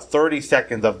 we have about 30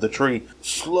 seconds of the tree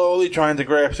slowly trying to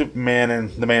grab Superman,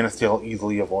 and the Man of Steel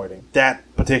easily avoiding. That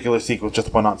particular sequence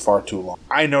just went on far too long.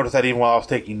 I noticed that even while I was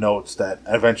taking notes, that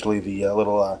eventually the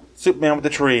little Superman with the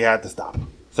tree had to stop.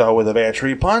 So with a bad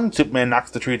tree pun, Superman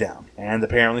knocks the tree down. And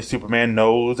apparently Superman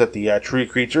knows that the tree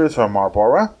creature is from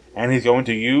Arbora, and he's going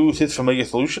to use his familiar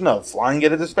solution of flying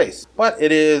it into space. But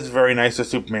it is very nice of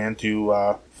Superman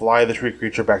to fly the tree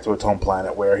creature back to its home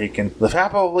planet, where he can live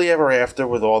happily ever after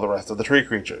with all the rest of the tree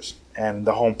creatures. And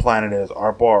the home planet is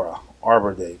Arbora.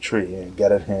 Arbor Day tree. And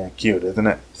get it? Yeah, cute, isn't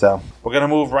it? So we're going to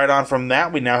move right on from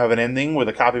that. We now have an ending with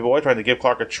a copy boy trying to give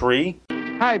Clark a tree.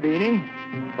 Hi,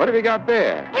 Beanie. What have you got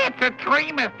there? It's a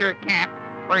tree, Mr. Kent.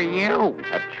 For you.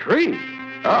 A tree?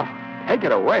 Oh, take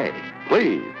it away,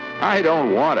 please. I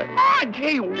don't want it. Oh,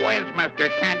 gee whiz, Mr.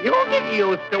 Kent. You'll get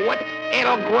used to it.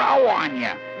 It'll grow on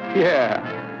you.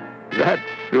 Yeah, that's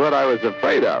what I was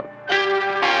afraid of.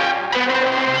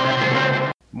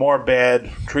 More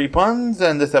bad tree puns,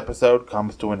 and this episode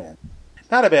comes to an end.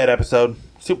 Not a bad episode.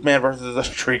 Superman versus a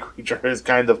tree creature is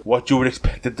kind of what you would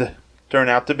expect it to turn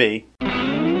out to be.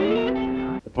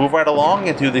 Let's move right along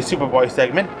into the Superboy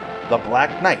segment, The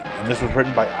Black Knight, and this was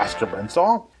written by Oscar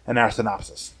Bensall, and our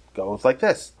synopsis goes like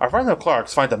this. Our friend of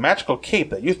Clark's finds a magical cape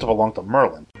that used to belong to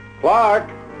Merlin. Clark,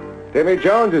 Timmy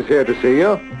Jones is here to see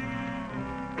you.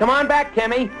 Come on back,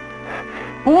 Timmy.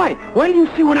 Boy, wait till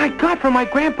you see what I got from my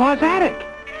grandpa's attic.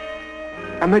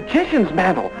 A magician's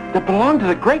mantle that belonged to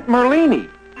the great Merlini.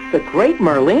 The great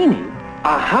Merlini?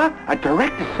 Uh-huh, a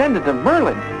direct descendant of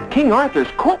Merlin, King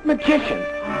Arthur's court magician.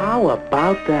 How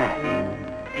about that?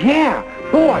 Yeah,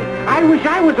 boy, I wish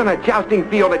I was on a jousting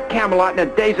field at Camelot in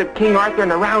the days of King Arthur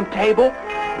and the Round Table.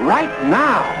 Right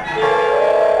now.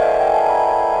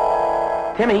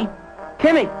 Timmy!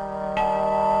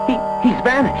 He's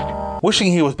vanished.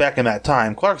 Wishing he was back in that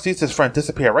time, Clark sees his friend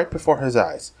disappear right before his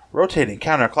eyes. Rotating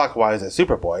counterclockwise as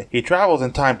Superboy, he travels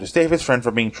in time to save his friend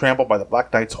from being trampled by the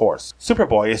Black Knight's horse.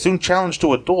 Superboy is soon challenged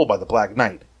to a duel by the Black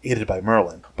Knight, aided by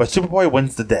Merlin. But Superboy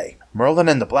wins the day. Merlin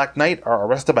and the Black Knight are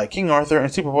arrested by King Arthur,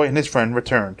 and Superboy and his friend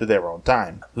return to their own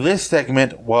time. This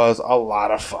segment was a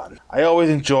lot of fun. I always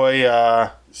enjoy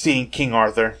seeing King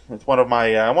Arthur. It's one of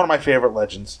my favorite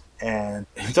legends. And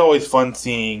it's always fun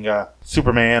seeing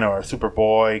Superman or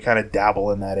Superboy kind of dabble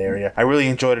in that area. I really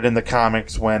enjoyed it in the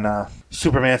comics when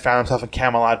Superman found himself in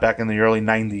Camelot back in the early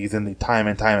 90s in the Time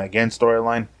and Time Again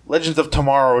storyline. Legends of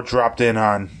Tomorrow dropped in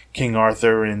on King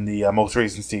Arthur in the most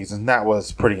recent season. That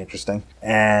was pretty interesting.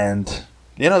 And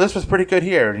this was pretty good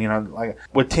here. Like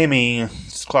with Timmy,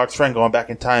 Clark's friend, going back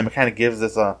in time, it kind of gives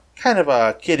us a kind of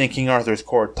a kid in King Arthur's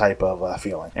court type of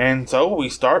feeling. And so we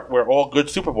start where all good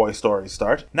Superboy stories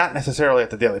start. Not necessarily at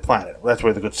the Daily Planet. That's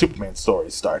where the good Superman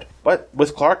stories start. But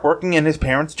with Clark working in his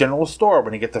parents' general store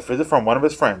when he gets a visit from one of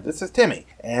his friends. This is Timmy.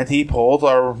 And he pulls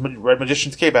a red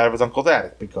magician's cape out of his uncle's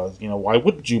attic. Because, why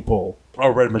wouldn't you pull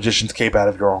a red magician's cape out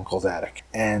of your uncle's attic?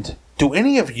 And do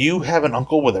any of you have an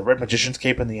uncle with a red magician's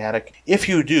cape in the attic? If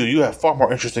you do, you have far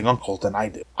more interesting uncles than I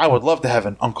do. I would love to have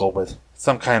an uncle with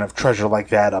some kind of treasure like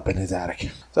that up in his attic.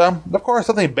 So, of course,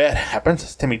 something bad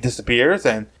happens. Timmy disappears,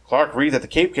 and Clark reads that the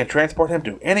cape can transport him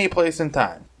to any place in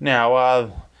time.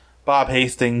 Now, Bob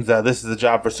Hastings' This is a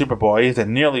Job for Superboy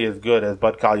isn't nearly as good as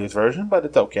Bud Collier's version, but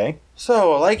it's okay.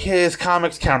 So, like his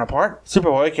comics counterpart,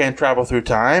 Superboy can travel through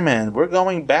time, and we're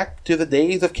going back to the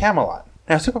days of Camelot.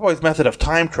 Now, Superboy's method of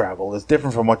time travel is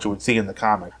different from what you would see in the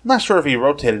comic. I'm not sure if he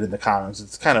rotated in the comics.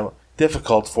 It's kind of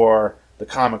difficult for the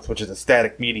comics, which is a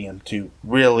static medium, to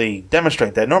really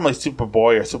demonstrate that. Normally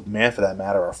Superboy, or Superman for that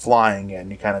matter, are flying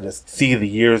and you kind of just see the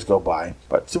years go by.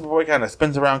 But Superboy kind of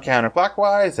spins around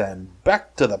counterclockwise and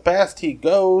back to the past he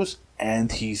goes,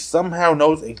 and he somehow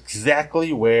knows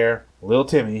exactly where little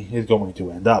Timmy is going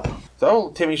to end up. So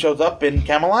Timmy shows up in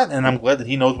Camelot, and I'm glad that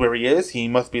he knows where he is. He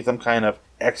must be some kind of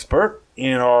expert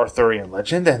in Arthurian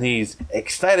legend, and he's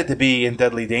excited to be in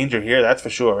deadly danger here, that's for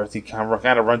sure, as he kind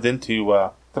of runs into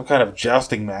some kind of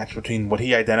jousting match between what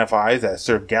he identifies as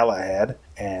Sir Galahad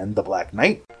and the Black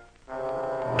Knight.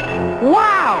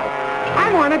 Wow!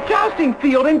 I'm on a jousting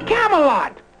field in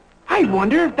Camelot! I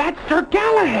wonder if that's Sir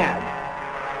Galahad!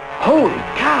 Holy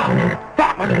cow!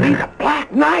 That must be the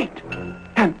Black Knight!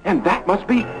 And that must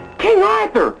be King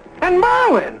Arthur and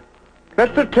Merlin!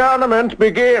 Let the tournament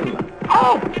begin!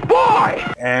 Oh, boy!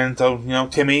 And so,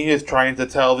 Timmy is trying to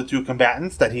tell the two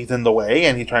combatants that he's in the way,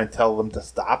 and he's trying to tell them to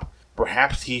stop.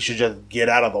 Perhaps he should just get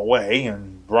out of the way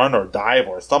and run or dive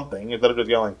or something, instead of just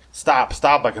yelling, stop,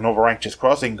 stop, like an over-anxious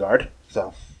crossing guard.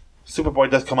 So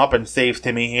Superboy does come up and saves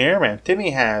Timmy here, and Timmy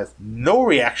has no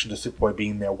reaction to Superboy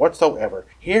being there whatsoever.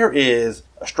 Here is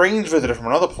a strange visitor from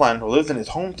another planet who lives in his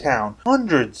hometown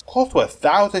hundreds, close to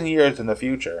 1,000 years in the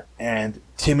future, and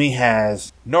Timmy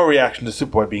has no reaction to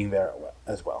Superboy being there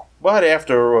as well. But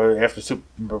after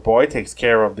Superboy takes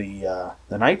care of the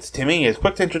knights, Timmy is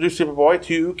quick to introduce Superboy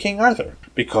to King Arthur.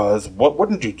 Because what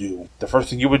wouldn't you do? The first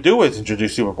thing you would do is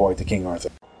introduce Superboy to King Arthur.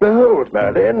 Behold,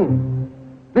 Merlin.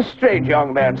 This strange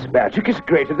young man's magic is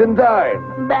greater than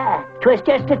thine. Bah, 'twas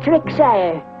just a trick,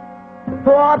 sire.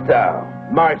 Who art thou,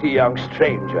 mighty young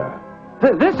stranger?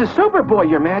 This is Superboy,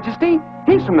 Your Majesty.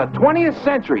 He's from the 20th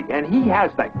century, and he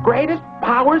has the greatest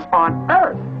powers on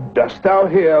Earth. Dost thou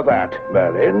hear that,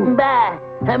 Merlin? Bah,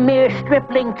 a mere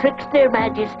stripling trickster,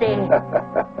 Majesty.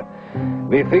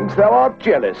 Methinks thou art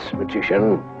jealous,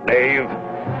 magician. Knave,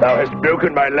 thou hast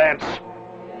broken my lance.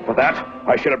 For that,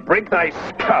 I shall break thy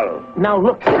skull. Now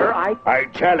look, sir, I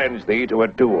challenge thee to a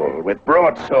duel with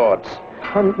broadswords.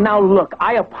 Now look,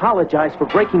 I apologize for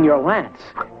breaking your lance.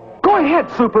 Go ahead,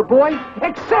 Superboy.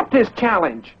 Accept his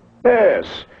challenge.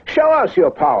 Yes, show us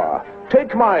your power.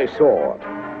 Take my sword.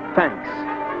 Thanks,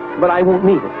 but I won't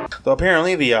need it. So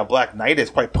apparently the Black Knight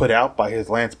is quite put out by his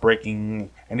lance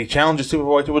breaking, and he challenges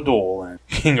Superboy to a duel, and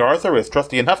King Arthur is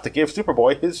trusty enough to give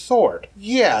Superboy his sword.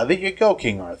 Yeah, there you go,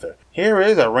 King Arthur. Here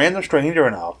is a random stranger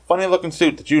in a funny-looking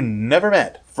suit that you never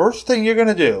met. First thing you're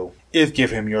gonna do is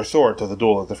give him your sword till the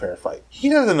duel is a fair fight. He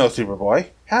doesn't know Superboy.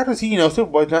 How does he know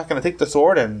Superboy's not gonna take the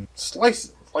sword and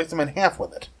slice him in half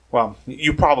with it? Well,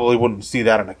 you probably wouldn't see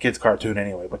that in a kid's cartoon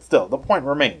anyway, but still, the point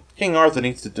remains. King Arthur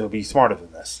needs to be smarter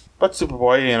than this. But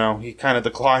Superboy, he kind of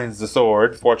declines the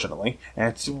sword, fortunately.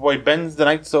 And Superboy bends the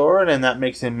knight's sword, and that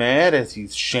makes him mad, as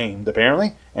he's shamed,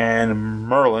 apparently. And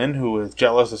Merlin, who is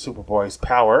jealous of Superboy's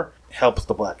power, helps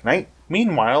the Black Knight.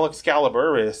 Meanwhile,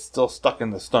 Excalibur is still stuck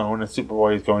in the stone, and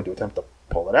Superboy is going to attempt to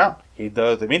pull it out. He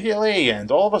does immediately, and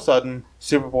all of a sudden,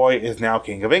 Superboy is now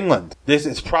King of England. This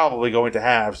is probably going to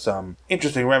have some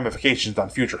interesting ramifications on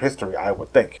future history, I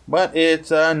would think. But it's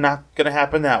not going to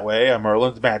happen that way.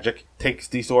 Merlin's magic takes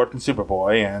the sword from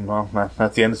Superboy, and, well,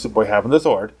 that's the end of Superboy having the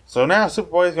sword. So now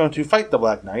Superboy is going to fight the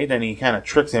Black Knight, and he kind of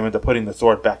tricks him into putting the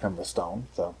sword back in the stone.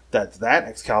 So that's that.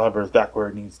 Excalibur is back where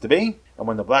it needs to be. And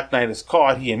when the Black Knight is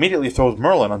caught, he immediately throws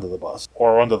Merlin under the bus,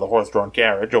 or under the horse-drawn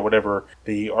carriage, or whatever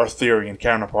the Arthurian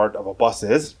counterpart of a bus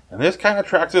is. And this kind of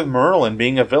tracks with Merlin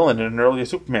being a villain in an earlier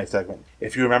Superman segment.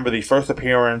 If you remember the first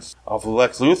appearance of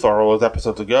Lex Luthor all those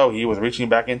episodes ago, he was reaching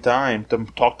back in time to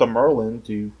talk to Merlin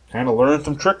to kind of learn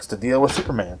some tricks to deal with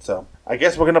Superman. So I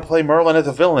guess we're going to play Merlin as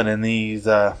a villain in these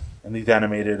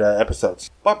animated episodes.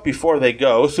 But before they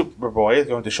go, Superboy is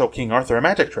going to show King Arthur a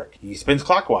magic trick. He spins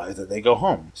clockwise and they go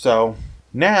home. So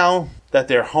now that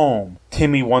they're home,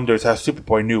 Timmy wonders how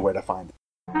Superboy knew where to find it.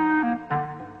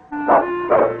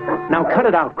 Now cut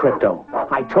it out, Crypto.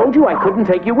 I told you I couldn't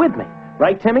take you with me.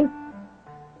 Right, Timmy?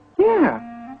 Yeah.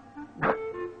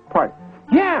 Pardon.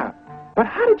 Yeah. But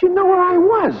how did you know where I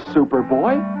was,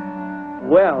 Superboy?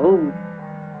 Well,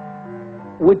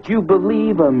 would you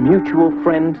believe a mutual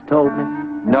friend told me?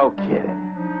 No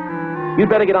kidding. You'd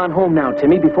better get on home now,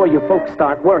 Timmy, before your folks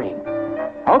start worrying.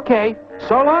 Okay.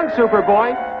 So long,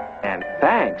 Superboy. And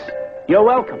thanks. You're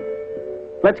welcome.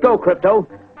 Let's go, Crypto.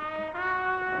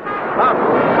 Up,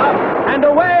 and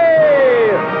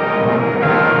away!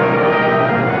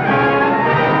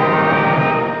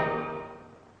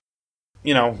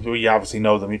 We obviously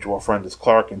know the mutual friend is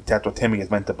Clark, and that's what Timmy is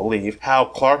meant to believe. How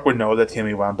Clark would know that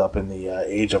Timmy wound up in the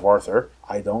Age of Arthur,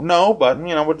 I don't know, but,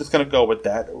 we're just going to go with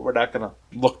that. We're not going to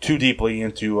look too deeply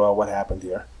into what happened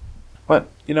here. But,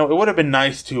 it would have been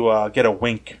nice to get a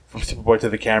wink from Superboy to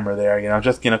the camera there,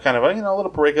 just, kind of a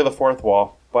little break of the fourth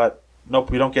wall. But,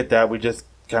 nope, we don't get that. We just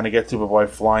kind of get Superboy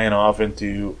flying off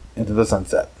into the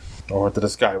sunset, or into the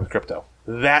sky with Crypto.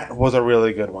 That was a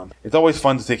really good one. It's always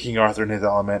fun to see King Arthur in his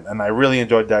element, and I really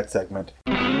enjoyed that segment.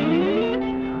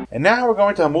 And now we're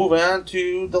going to move on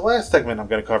to the last segment I'm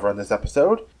going to cover on this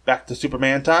episode. Back to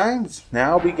Superman times.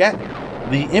 Now we get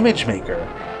The Image Maker.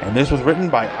 And this was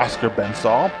written by Oscar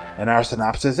Bensall, and our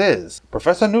synopsis is: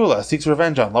 Professor Nula seeks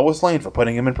revenge on Lois Lane for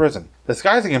putting him in prison.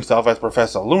 Disguising himself as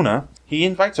Professor Luna, he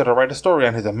invites her to write a story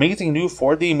on his amazing new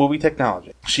 4D movie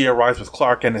technology. She arrives with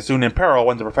Clark and is soon in peril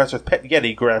when the Professor's pet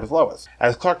Yeti grabs Lois.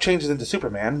 As Clark changes into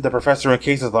Superman, the Professor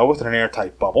encases Lois in an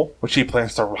airtight bubble, which he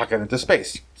plans to rocket into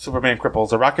space. Superman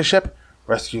cripples a rocket ship,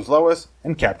 rescues Lois,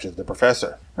 and captures the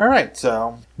Professor. Alright,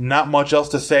 so not much else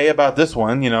to say about this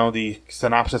one. The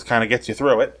synopsis kind of gets you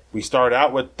through it. We start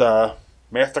out with the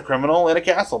master criminal in a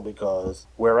castle, because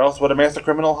where else would a master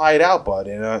criminal hide out but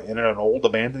in an old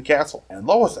abandoned castle? And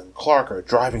Lois and Clark are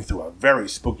driving through a very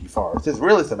spooky forest. There's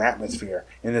really some atmosphere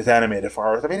in this animated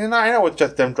forest. And I know it's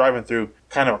just them driving through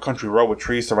kind of a country road with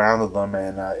trees surrounding them,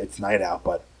 and it's night out,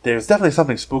 but there's definitely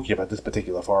something spooky about this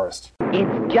particular forest.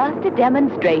 It's just a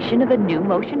demonstration of a new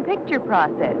motion picture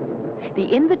process. The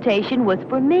invitation was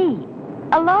for me,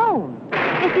 alone.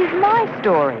 This is my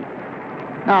story.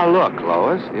 Now look,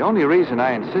 Lois, the only reason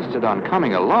I insisted on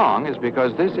coming along is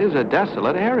because this is a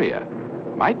desolate area.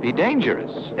 It might be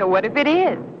dangerous. So what if it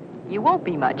is? You won't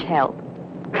be much help.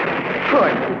 Of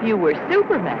course, if you were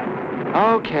Superman.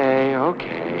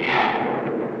 Okay.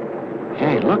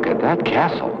 Hey, look at that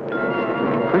castle.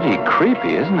 Pretty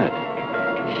creepy, isn't it?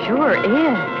 Sure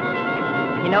is.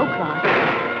 Clark,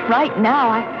 right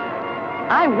now,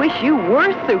 I wish you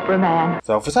were Superman.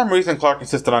 So for some reason, Clark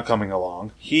insisted on coming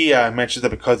along. He mentions that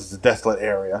because it's a desolate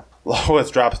area, Lois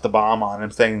drops the bomb on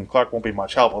him, saying Clark won't be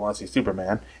much help unless he's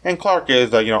Superman. And Clark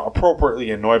is,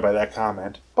 appropriately annoyed by that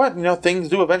comment. But, things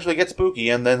do eventually get spooky,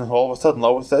 and then all of a sudden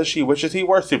Lois says she wishes he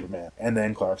were Superman. And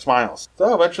then Clark smiles.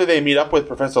 So eventually they meet up with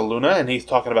Professor Luna, and he's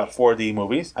talking about 4D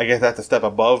movies. I guess that's a step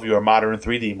above your modern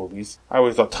 3D movies. I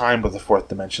always thought time was the fourth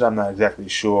dimension. I'm not exactly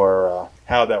sure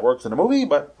how that works in a movie,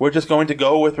 but we're just going to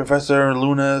go with Professor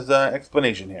Luna's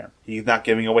explanation here. He's not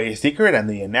giving away his secret, and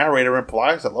the narrator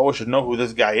implies that Lois should know who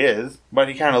this guy is, but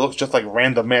he kind of looks just like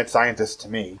random mad scientist to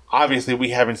me. Obviously, we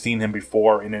haven't seen him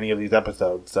before in any of these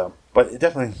episodes, but it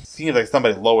definitely seems like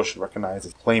somebody Lois should recognize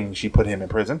as claiming she put him in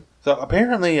prison. So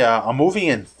apparently, a movie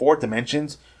in 4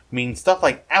 dimensions means stuff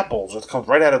like apples just comes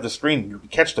right out of the screen. You can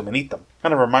catch them and eat them.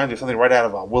 Kind of reminds me of something right out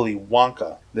of Willy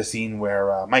Wonka. The scene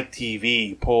where Mike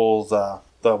TV pulls the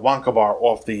Wonka bar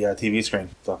off the TV screen.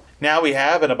 So now we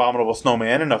have an abominable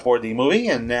snowman in a 4D movie,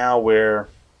 and now we're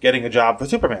getting a job for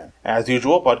Superman. As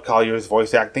usual, Bud Collier's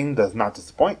voice acting does not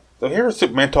disappoint. So here is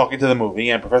Superman talking to the movie,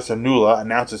 and Professor Nula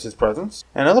announces his presence.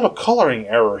 And a little coloring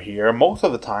error here. Most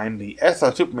of the time, the S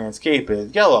on Superman's cape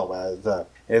is yellow, as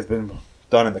has been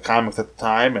done in the comics at the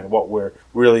time, and what we're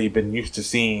really been used to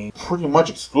seeing pretty much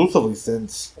exclusively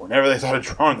since whenever they started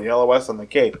drawing the yellow S on the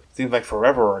cape. Seems like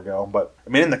forever ago, but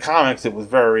in the comics it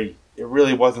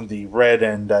really wasn't the red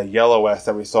and yellow S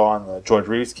that we saw on the George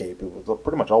Reeves cape. It was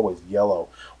pretty much always yellow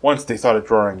once they started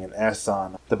drawing an S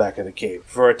on the back of the cape.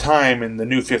 For a time in the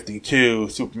New 52,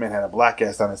 Superman had a black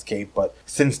S on his cape, but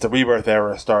since the Rebirth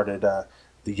era started,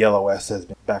 the yellow S has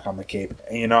been back on the cape.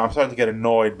 And I'm starting to get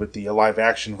annoyed with the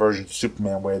live-action version of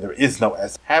Superman where there is no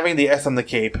S. Having the S on the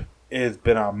cape has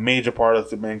been a major part of the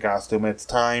Superman costume. It's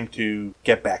time to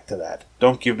get back to that.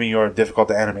 Don't give me your difficult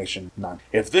animation. None.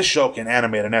 If this show can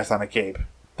animate an S on a cape,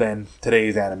 then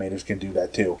today's animators can do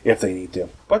that too, if they need to.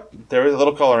 But there is a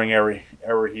little coloring error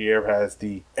here, as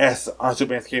the S on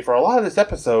Superman's cape for a lot of this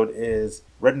episode is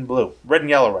red and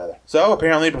yellow rather. So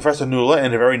apparently Professor Nula,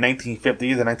 in a very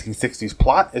 1950s and 1960s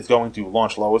plot, is going to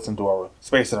launch Lois into a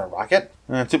space in a rocket.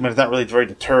 And Superman is not really very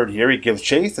deterred here. He gives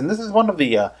chase, and this is one of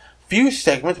the few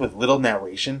segments with little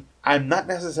narration. I'm not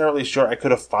necessarily sure I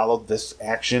could have followed this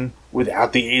action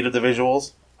without the aid of the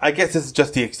visuals. I guess this is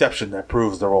just the exception that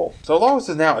proves the rule. So Lois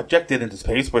is now ejected into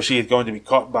space, where she is going to be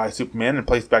caught by Superman and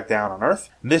placed back down on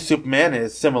Earth. And this Superman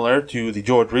is similar to the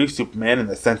George Reeves Superman in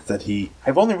the sense that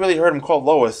I've only really heard him call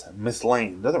Lois Miss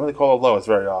Lane. Doesn't really call her Lois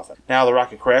very often. Now the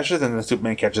rocket crashes and then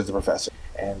Superman catches the Professor.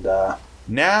 And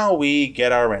now we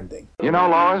get our ending.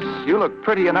 Lois, you look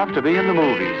pretty enough to be in the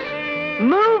movies.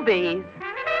 Movies?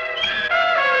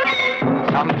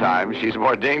 Sometimes she's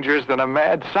more dangerous than a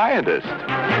mad scientist.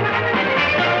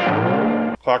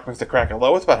 Clark makes a crack at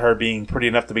Lois about her being pretty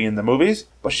enough to be in the movies,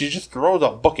 but she just throws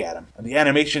a book at him. And the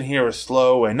animation here is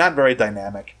slow and not very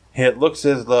dynamic. It looks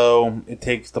as though it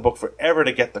takes the book forever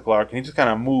to get to Clark, and he just kind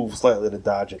of moves slightly to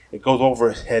dodge it. It goes over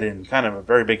his head in kind of a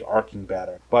very big arcing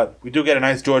pattern. But we do get a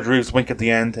nice George Reeves wink at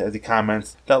the end as he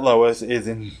comments that Lois is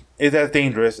as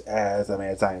dangerous as a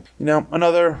mad scientist.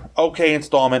 Another okay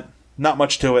installment. Not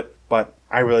much to it, but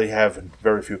I really have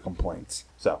very few complaints.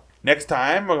 So, next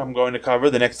time I'm going to cover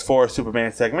the next 4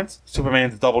 Superman segments.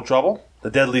 Superman's Double Trouble,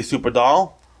 The Deadly Super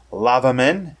Doll, Lava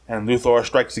Men, and Luthor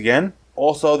Strikes Again.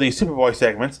 Also, the Superboy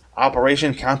segments,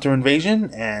 Operation Counter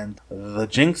Invasion, and The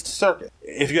Jinxed Circus.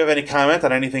 If you have any comment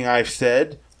on anything I've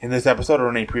said in this episode or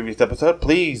any previous episode,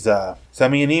 please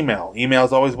send me an email. Email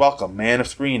is always welcome,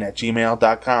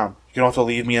 manofscreen@gmail.com. You can also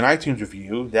leave me an iTunes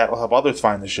review. That will help others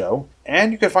find the show.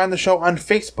 And you can find the show on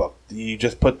Facebook. You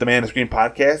just put the Man of Screen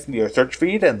podcast in your search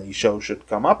feed, and the show should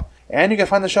come up. And you can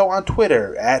find the show on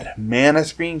Twitter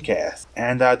 @ManaScreencast.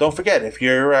 And don't forget, if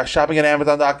you're shopping at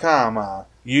Amazon.com,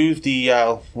 use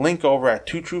the link over at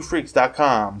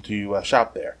twotruefreaks.com to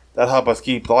shop there. That'll help us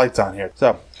keep the lights on here.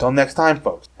 So, until next time,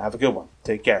 folks, have a good one.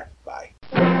 Take care. Bye.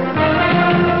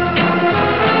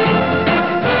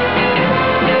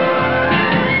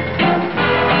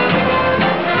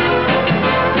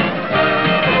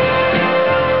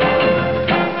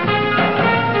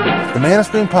 The Man of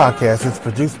Screen podcast is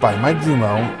produced by Mike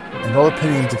Zumo, and all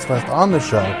opinions expressed on the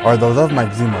show are those of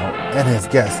Mike Zumo and his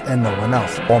guests and no one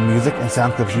else. All music and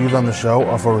sound clips used on the show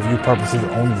are for review purposes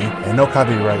only, and no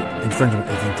copyright infringement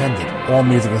is intended. All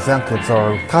music and sound clips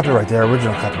are copyright their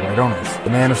original copyright owners.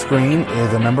 The Man of Screen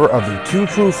is a member of the Two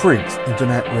True Freaks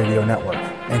Internet Radio Network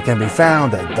and can be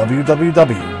found at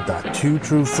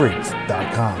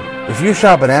www.twotruefreaks.com. If you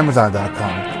shop at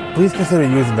Amazon.com, please consider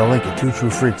using the link at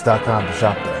twotruefreaks.com to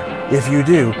shop there. If you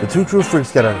do, the Two True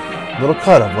Freaks get a little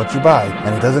cut of what you buy,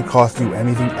 and it doesn't cost you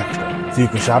anything extra. So you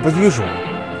can shop as usual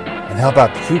and help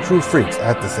out the Two True Freaks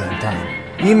at the same time.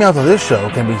 Email to this show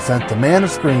can be sent to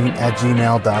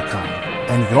manofscreen@gmail.com.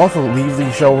 And you can also leave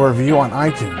the show a review on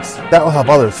iTunes. That will help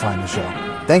others find the show.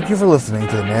 Thank you for listening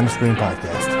to the Man of Screen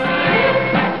podcast.